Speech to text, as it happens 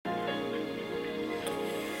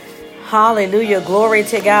Hallelujah. Glory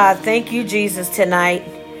to God. Thank you, Jesus, tonight.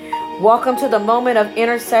 Welcome to the moment of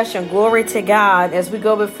intercession. Glory to God as we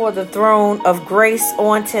go before the throne of grace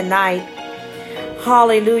on tonight.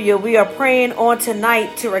 Hallelujah. We are praying on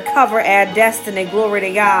tonight to recover our destiny. Glory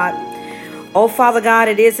to God. Oh, Father God,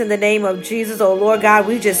 it is in the name of Jesus. Oh, Lord God,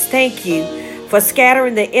 we just thank you for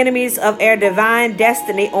scattering the enemies of our divine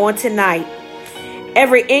destiny on tonight.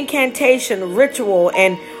 Every incantation, ritual,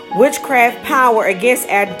 and witchcraft power against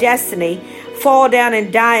our destiny fall down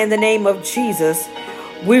and die in the name of Jesus.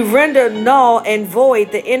 We render null and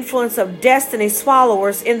void the influence of destiny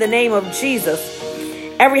swallowers in the name of Jesus.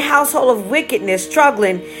 Every household of wickedness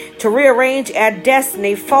struggling to rearrange our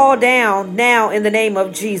destiny fall down now in the name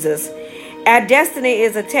of Jesus. Our destiny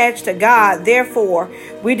is attached to God. Therefore,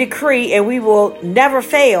 we decree and we will never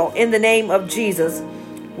fail in the name of Jesus.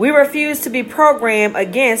 We refuse to be programmed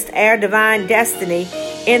against our divine destiny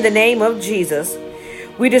in the name of Jesus.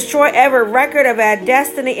 We destroy every record of our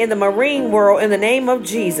destiny in the marine world in the name of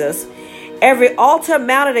Jesus. Every altar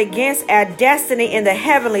mounted against our destiny in the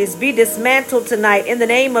heavenlies be dismantled tonight in the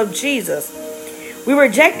name of Jesus. We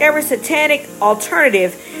reject every satanic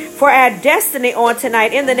alternative for our destiny on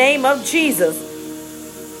tonight in the name of Jesus.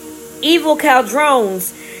 Evil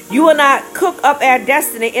caldrones, you will not cook up our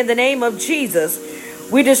destiny in the name of Jesus.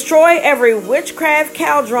 We destroy every witchcraft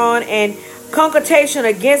caldron and concultation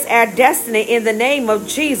against our destiny in the name of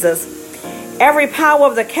Jesus. Every power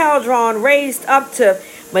of the caldron raised up to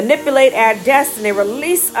manipulate our destiny,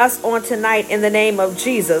 release us on tonight in the name of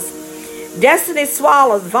Jesus. Destiny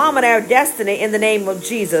swallows, vomit our destiny in the name of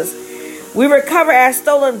Jesus. We recover our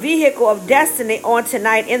stolen vehicle of destiny on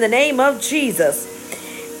tonight in the name of Jesus.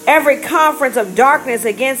 Every conference of darkness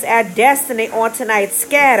against our destiny on tonight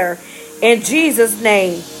scatter in Jesus'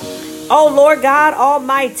 name. O Lord God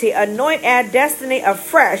Almighty, anoint our destiny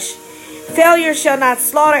afresh. Failure shall not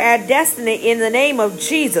slaughter our destiny in the name of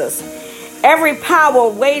Jesus. Every power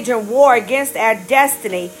waging war against our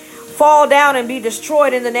destiny fall down and be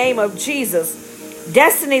destroyed in the name of Jesus.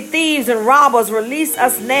 Destiny thieves and robbers, release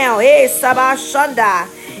us now.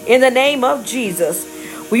 In the name of Jesus.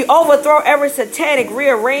 We overthrow every satanic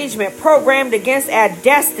rearrangement programmed against our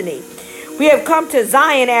destiny. We have come to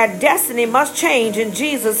Zion. Our destiny must change in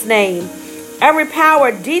Jesus' name. Every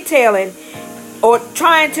power detailing or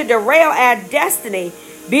trying to derail our destiny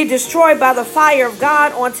be destroyed by the fire of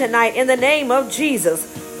God on tonight in the name of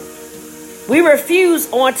Jesus. We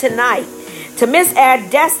refuse on tonight to miss our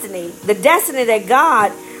destiny, the destiny that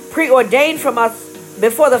God preordained from us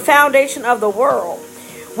before the foundation of the world.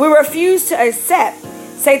 We refuse to accept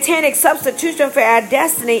satanic substitution for our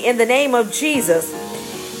destiny in the name of Jesus.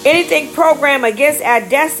 Anything programmed against our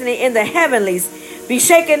destiny in the heavenlies be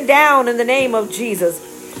shaken down in the name of Jesus.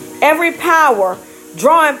 Every power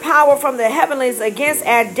drawing power from the heavenlies against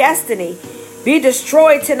our destiny be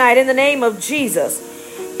destroyed tonight in the name of Jesus.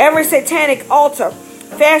 Every satanic altar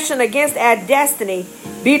fashioned against our destiny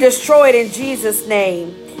be destroyed in Jesus'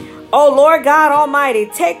 name. O Lord God Almighty,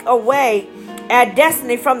 take away our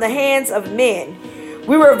destiny from the hands of men.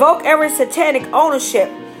 We revoke every satanic ownership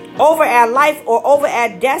over our life or over our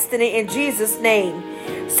destiny in Jesus' name.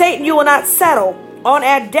 Satan, you will not settle on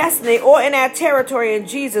our destiny or in our territory in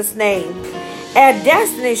Jesus' name. Our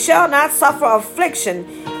destiny shall not suffer affliction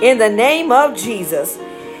in the name of Jesus.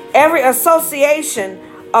 Every association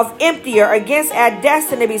of emptier against our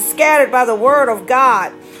destiny be scattered by the word of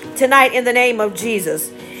God tonight in the name of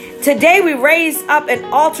Jesus. Today we raise up an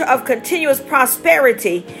altar of continuous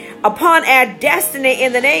prosperity upon our destiny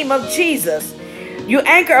in the name of Jesus. You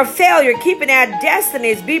anchor of failure, keeping our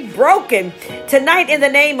destinies be broken tonight in the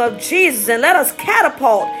name of Jesus. And let us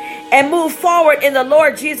catapult and move forward in the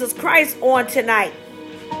Lord Jesus Christ on tonight.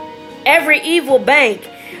 Every evil bank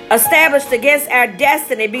established against our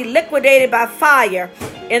destiny be liquidated by fire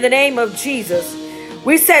in the name of Jesus.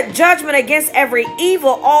 We set judgment against every evil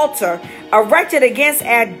altar erected against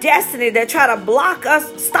our destiny that try to block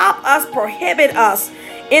us, stop us, prohibit us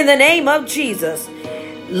in the name of Jesus.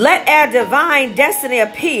 Let our divine destiny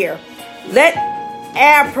appear. Let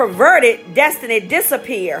our perverted destiny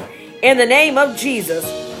disappear in the name of Jesus.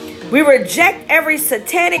 We reject every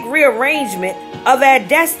satanic rearrangement of our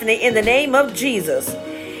destiny in the name of Jesus.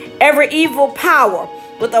 Every evil power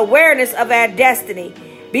with awareness of our destiny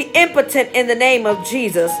be impotent in the name of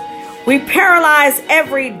Jesus. We paralyze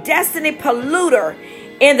every destiny polluter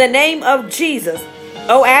in the name of Jesus.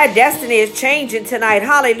 Oh, our destiny is changing tonight.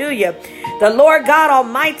 Hallelujah. The Lord God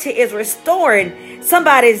Almighty is restoring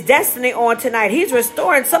somebody's destiny on tonight. He's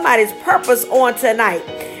restoring somebody's purpose on tonight.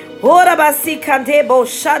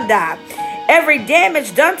 Every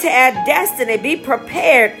damage done to our destiny be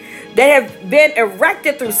prepared that have been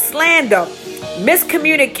erected through slander,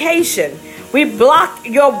 miscommunication. We block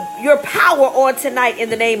your power on tonight in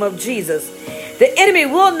the name of Jesus. The enemy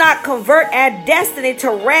will not convert our destiny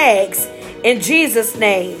to rags in Jesus'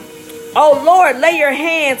 name. Oh Lord, lay your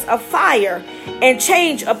hands of fire and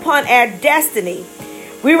change upon our destiny.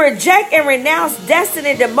 We reject and renounce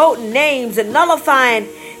destiny demoting names and nullifying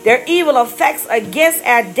their evil effects against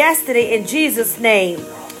our destiny in Jesus' name.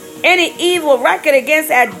 Any evil record against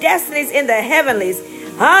our destinies in the heavenlies,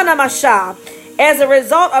 as a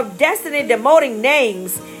result of destiny demoting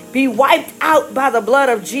names, be wiped out by the blood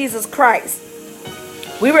of Jesus Christ.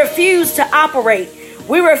 We refuse to operate.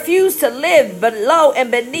 We refuse to live below and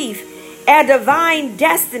beneath our divine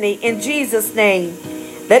destiny in Jesus' name.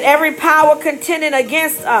 Let every power contending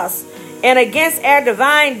against us and against our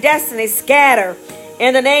divine destiny scatter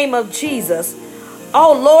in the name of Jesus.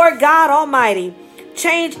 Oh Lord God Almighty,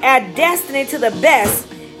 change our destiny to the best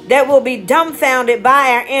that will be dumbfounded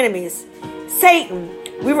by our enemies. Satan,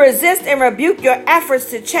 we resist and rebuke your efforts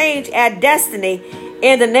to change our destiny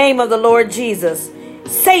in the name of the Lord Jesus.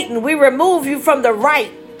 Satan, we remove you from the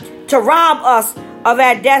right to rob us of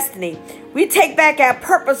our destiny. We take back our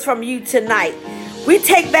purpose from you tonight. We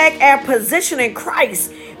take back our position in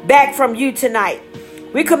Christ back from you tonight.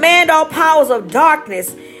 We command all powers of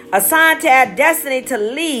darkness assigned to our destiny to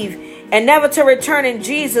leave and never to return in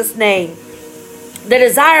Jesus' name. The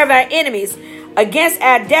desire of our enemies against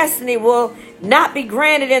our destiny will not be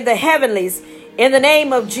granted in the heavenlies in the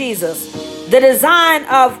name of Jesus. The design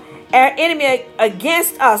of our enemy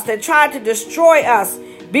against us that tried to destroy us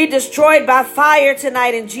be destroyed by fire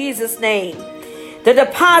tonight in Jesus' name. The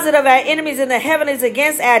deposit of our enemies in the heavenlies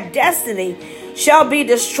against our destiny shall be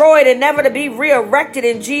destroyed and never to be re-erected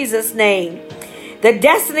in Jesus' name. The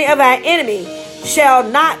destiny of our enemy shall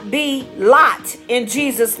not be Lot in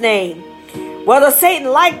Jesus' name. Whether Satan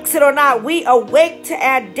likes it or not, we awake to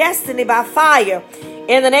our destiny by fire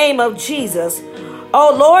in the name of Jesus.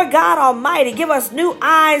 Oh Lord God Almighty, give us new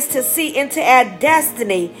eyes to see into our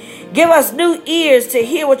destiny. Give us new ears to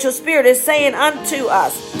hear what your Spirit is saying unto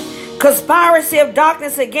us. Conspiracy of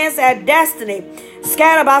darkness against our destiny,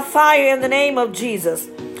 scattered by fire in the name of Jesus.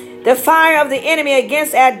 The fire of the enemy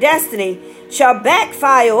against our destiny shall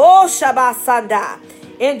backfire, oh Shabbat Sanda,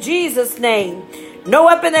 in Jesus' name. No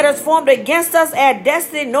weapon that is formed against us, our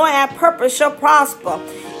destiny, nor our purpose shall prosper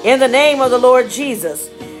in the name of the Lord Jesus.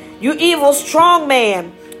 You evil strong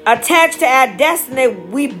man attached to our destiny,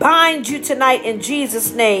 we bind you tonight in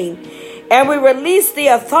Jesus' name. And we release the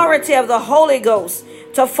authority of the Holy Ghost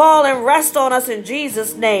to fall and rest on us in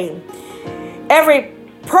Jesus' name. Every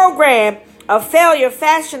program of failure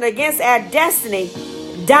fashioned against our destiny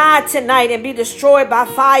die tonight and be destroyed by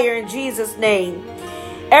fire in Jesus' name.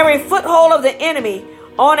 Every foothold of the enemy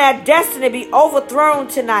on our destiny be overthrown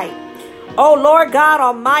tonight. Oh Lord God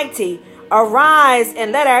Almighty, arise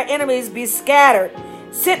and let our enemies be scattered.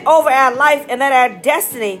 Sit over our life and let our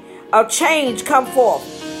destiny of change come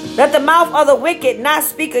forth. Let the mouth of the wicked not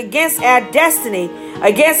speak against our destiny,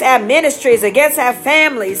 against our ministries, against our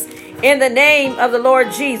families, in the name of the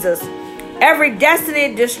Lord Jesus. Every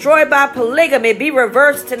destiny destroyed by polygamy be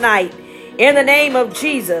reversed tonight in the name of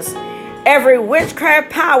Jesus. Every witchcraft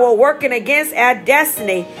power working against our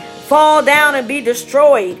destiny fall down and be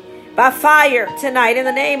destroyed by fire tonight in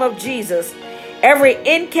the name of Jesus. Every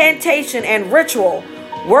incantation and ritual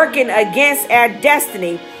working against our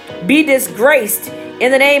destiny be disgraced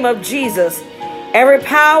in the name of Jesus. Every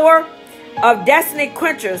power of destiny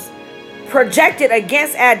quenchers projected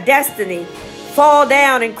against our destiny fall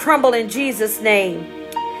down and crumble in Jesus' name.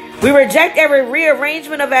 We reject every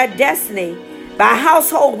rearrangement of our destiny by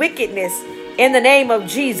household wickedness in the name of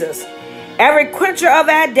Jesus. Every quencher of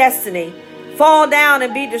our destiny fall down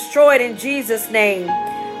and be destroyed in Jesus' name.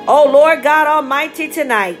 Oh Lord God Almighty,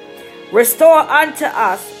 tonight, restore unto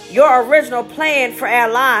us your original plan for our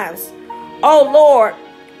lives. Oh Lord,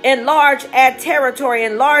 enlarge our territory,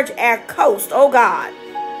 enlarge our coast, oh God.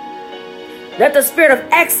 Let the spirit of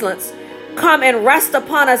excellence come and rest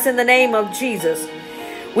upon us in the name of Jesus.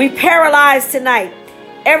 We paralyze tonight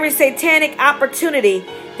every satanic opportunity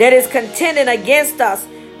that is contending against us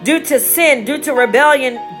due to sin, due to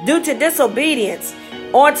rebellion, due to disobedience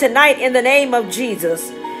on tonight in the name of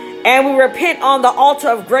Jesus. And we repent on the altar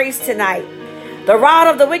of grace tonight. The rod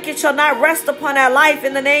of the wicked shall not rest upon our life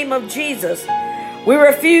in the name of Jesus. We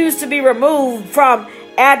refuse to be removed from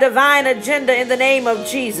our divine agenda in the name of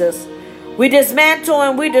Jesus. We dismantle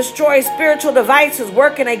and we destroy spiritual devices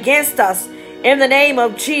working against us in the name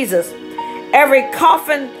of Jesus. Every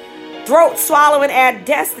coffin, throat swallowing our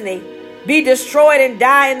destiny be destroyed and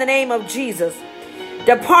die in the name of Jesus.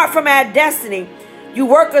 Depart from our destiny, you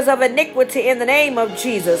workers of iniquity, in the name of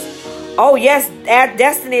Jesus. Oh yes, our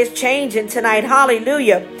destiny is changing tonight.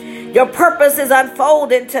 Hallelujah. Your purpose is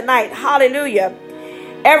unfolding tonight. Hallelujah.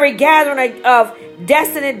 Every gathering of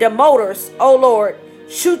destiny demoters, oh Lord,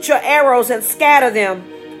 shoot your arrows and scatter them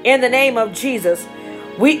in the name of Jesus.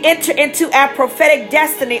 We enter into our prophetic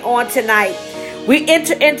destiny on tonight. We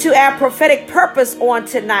enter into our prophetic purpose on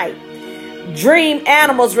tonight. Dream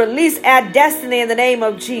animals, release our destiny in the name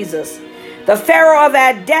of Jesus. The Pharaoh of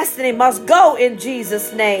our destiny must go in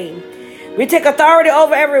Jesus' name. We take authority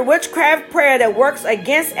over every witchcraft prayer that works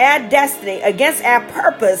against our destiny, against our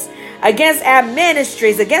purpose, against our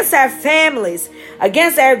ministries, against our families,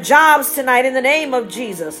 against our jobs tonight in the name of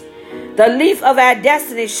Jesus. The leaf of our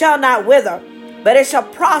destiny shall not wither, but it shall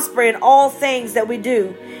prosper in all things that we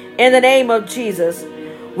do in the name of Jesus.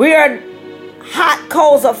 We are hot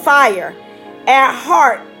coals of fire. Our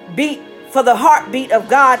heart beat for the heartbeat of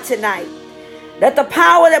God tonight. That the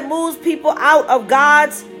power that moves people out of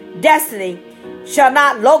God's destiny shall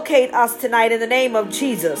not locate us tonight in the name of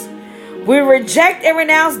Jesus. We reject and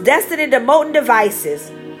renounce destiny demoting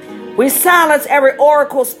devices. We silence every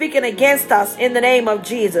oracle speaking against us in the name of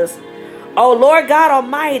Jesus. Oh Lord God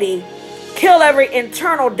Almighty, kill every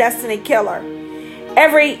internal destiny killer.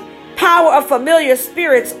 Every power of familiar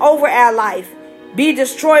spirits over our life be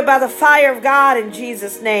destroyed by the fire of God in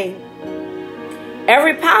Jesus' name.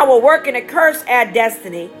 Every power working to curse our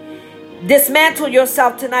destiny, dismantle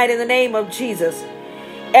yourself tonight in the name of Jesus.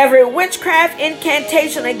 Every witchcraft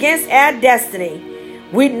incantation against our destiny,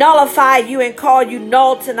 we nullify you and call you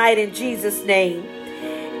null tonight in Jesus' name.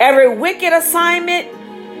 Every wicked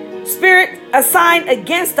assignment, spirit assigned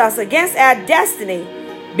against us, against our destiny,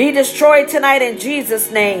 be destroyed tonight in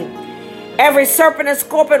Jesus' name. Every serpent and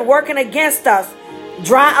scorpion working against us,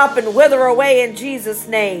 dry up and wither away in Jesus'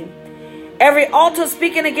 name. Every altar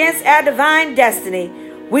speaking against our divine destiny,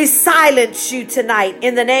 we silence you tonight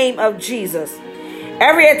in the name of Jesus.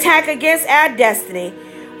 Every attack against our destiny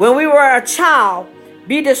when we were a child,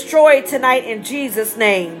 be destroyed tonight in Jesus'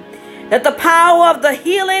 name. Let the power of the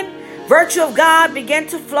healing virtue of God begin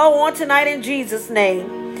to flow on tonight in Jesus'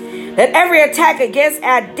 name. Let every attack against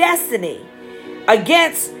our destiny,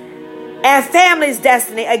 against our family's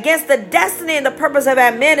destiny, against the destiny and the purpose of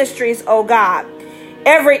our ministries, oh God,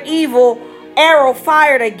 every evil arrow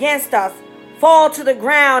fired against us fall to the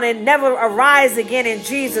ground and never arise again in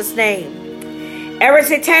Jesus' name. Every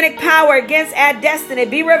satanic power against our destiny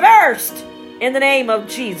be reversed in the name of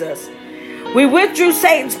Jesus. We withdrew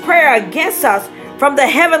Satan's prayer against us from the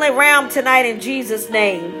heavenly realm tonight in Jesus'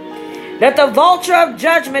 name. Let the vulture of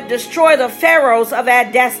judgment destroy the pharaohs of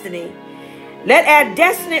our destiny. Let our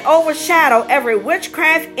destiny overshadow every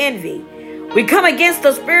witchcraft envy. We come against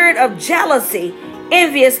the spirit of jealousy,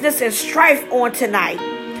 enviousness, and strife on tonight.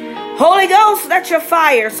 Holy Ghost, let your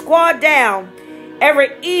fire squad down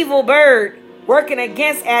every evil bird working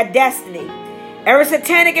against our destiny. Every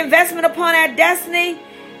satanic investment upon our destiny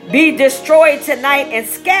be destroyed tonight and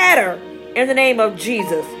scatter in the name of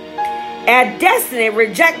Jesus. Our destiny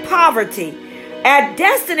reject poverty. Our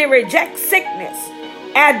destiny reject sickness.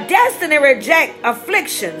 Our destiny reject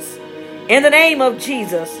afflictions in the name of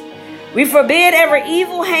Jesus. We forbid every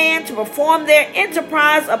evil hand to perform their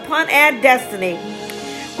enterprise upon our destiny.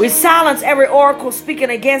 We silence every oracle speaking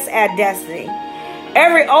against our destiny.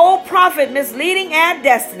 Every old prophet misleading our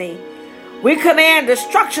destiny, we command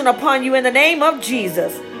destruction upon you in the name of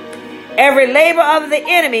Jesus. Every labor of the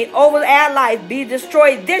enemy over our life be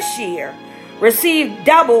destroyed this year. Receive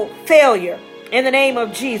double failure in the name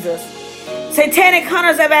of Jesus. Satanic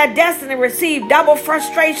hunters of our destiny receive double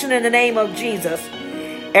frustration in the name of Jesus.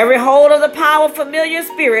 Every hold of the power of familiar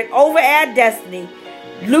spirit over our destiny,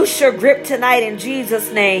 loose your grip tonight in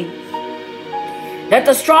Jesus' name. Let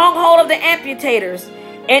the stronghold of the amputators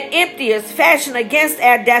and emptiers fashioned against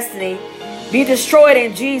our destiny be destroyed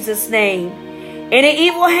in Jesus' name. Any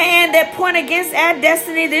evil hand that point against our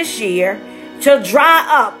destiny this year shall dry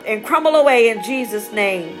up and crumble away in Jesus'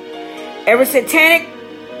 name. Every satanic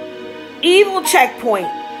evil checkpoint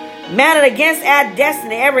mounted against our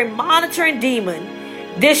destiny, every monitoring demon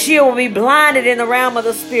this year will be blinded in the realm of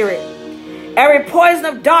the spirit. Every poison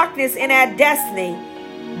of darkness in our destiny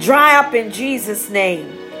dry up in Jesus'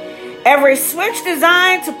 name. Every switch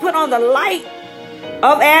designed to put on the light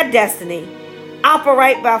of our destiny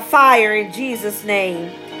operate by fire in Jesus'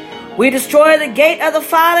 name. We destroy the gate of the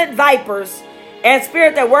violent vipers and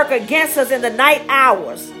spirit that work against us in the night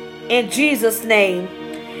hours in Jesus' name.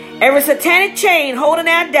 Every satanic chain holding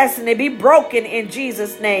our destiny be broken in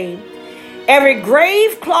Jesus' name. Every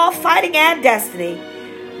grave claw fighting our destiny,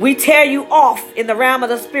 we tear you off in the realm of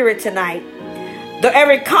the spirit tonight. Though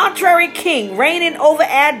every contrary king reigning over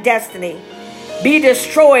our destiny be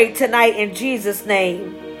destroyed tonight in Jesus'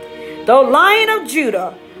 name. Though Lion of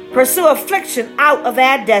Judah pursue affliction out of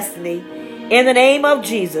our destiny in the name of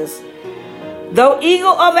Jesus. Though eagle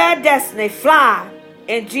of our destiny fly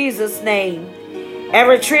in Jesus' name.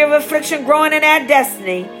 Every tree of affliction growing in our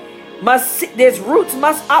destiny its roots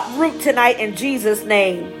must uproot tonight in Jesus'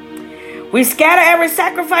 name. We scatter every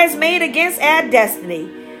sacrifice made against our destiny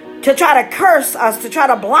to try to curse us, to try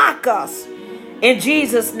to block us in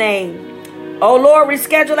Jesus' name. Oh Lord,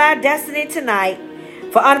 reschedule our destiny tonight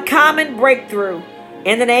for uncommon breakthrough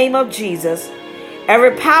in the name of Jesus.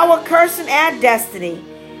 Every power cursing our destiny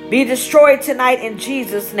be destroyed tonight in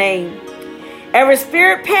Jesus' name. Every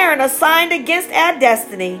spirit parent assigned against our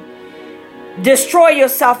destiny, destroy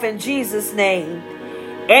yourself in Jesus' name.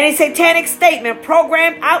 Any satanic statement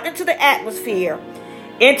programmed out into the atmosphere,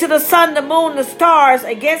 into the sun, the moon, the stars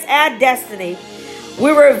against our destiny,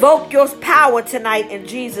 we revoke your power tonight in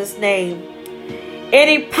Jesus' name.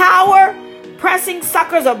 Any power pressing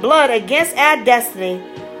suckers of blood against our destiny,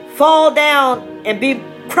 fall down and be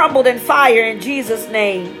crumbled in fire in Jesus'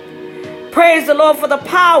 name. Praise the Lord for the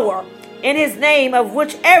power in his name, of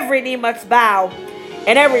which every knee must bow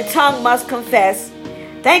and every tongue must confess.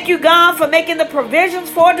 Thank you, God, for making the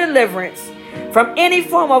provisions for deliverance from any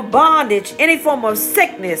form of bondage, any form of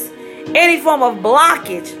sickness, any form of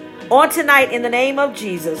blockage on tonight in the name of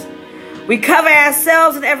Jesus. We cover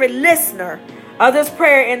ourselves and every listener of this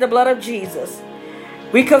prayer in the blood of Jesus.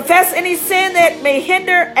 We confess any sin that may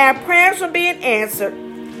hinder our prayers from being answered.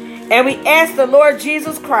 And we ask the Lord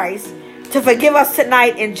Jesus Christ to forgive us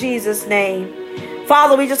tonight in Jesus' name.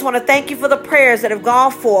 Father, we just want to thank you for the prayers that have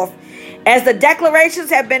gone forth as the declarations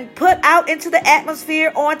have been put out into the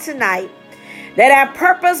atmosphere on tonight. Let our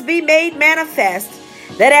purpose be made manifest.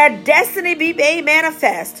 Let our destiny be made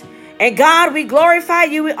manifest. And God, we glorify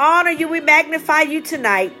you, we honor you, we magnify you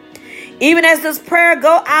tonight. Even as this prayer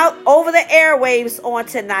go out over the airwaves on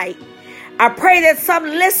tonight, I pray that some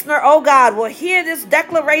listener, oh God, will hear this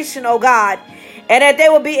declaration, oh God, and that they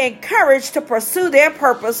will be encouraged to pursue their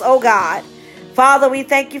purpose, oh God. Father, we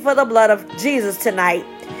thank you for the blood of Jesus tonight.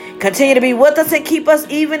 Continue to be with us and keep us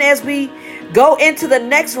even as we go into the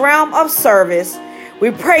next realm of service.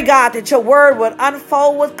 We pray, God, that your word would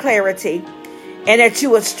unfold with clarity and that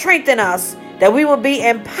you would strengthen us, that we will be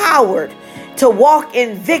empowered to walk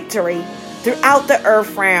in victory throughout the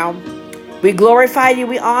earth realm. We glorify you,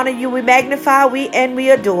 we honor you, we magnify, and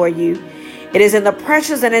we adore you. It is in the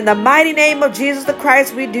precious and in the mighty name of Jesus the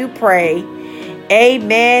Christ we do pray.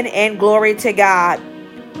 Amen and glory to God.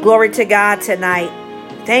 Glory to God tonight.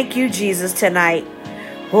 Thank you, Jesus, tonight.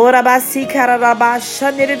 Oh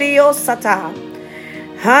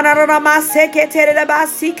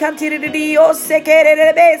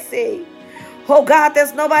God,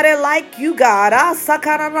 there's nobody like you, God.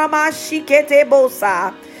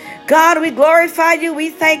 God, we glorify you. We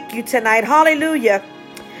thank you tonight. Hallelujah.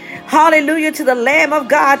 Hallelujah to the Lamb of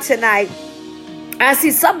God tonight. I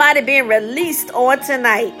see somebody being released on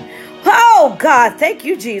tonight. Oh, God, thank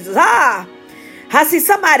you, Jesus. I see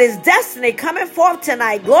somebody's destiny coming forth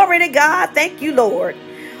tonight. Glory to God. Thank you, Lord.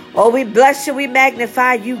 Oh, we bless you. We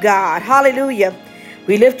magnify you, God. Hallelujah.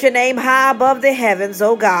 We lift your name high above the heavens,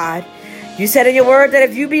 oh God. You said in your word that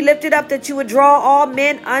if you be lifted up, that you would draw all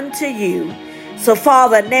men unto you. So,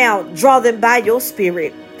 Father, now draw them by your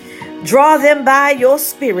spirit. Draw them by your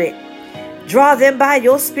spirit. Draw them by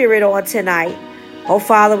your spirit on tonight. Oh,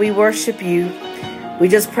 Father, we worship you. We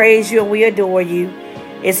just praise you and we adore you.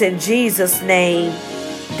 It's in Jesus' name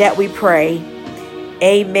that we pray.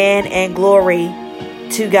 Amen and glory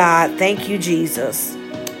to God. Thank you, Jesus.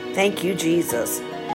 Thank you, Jesus.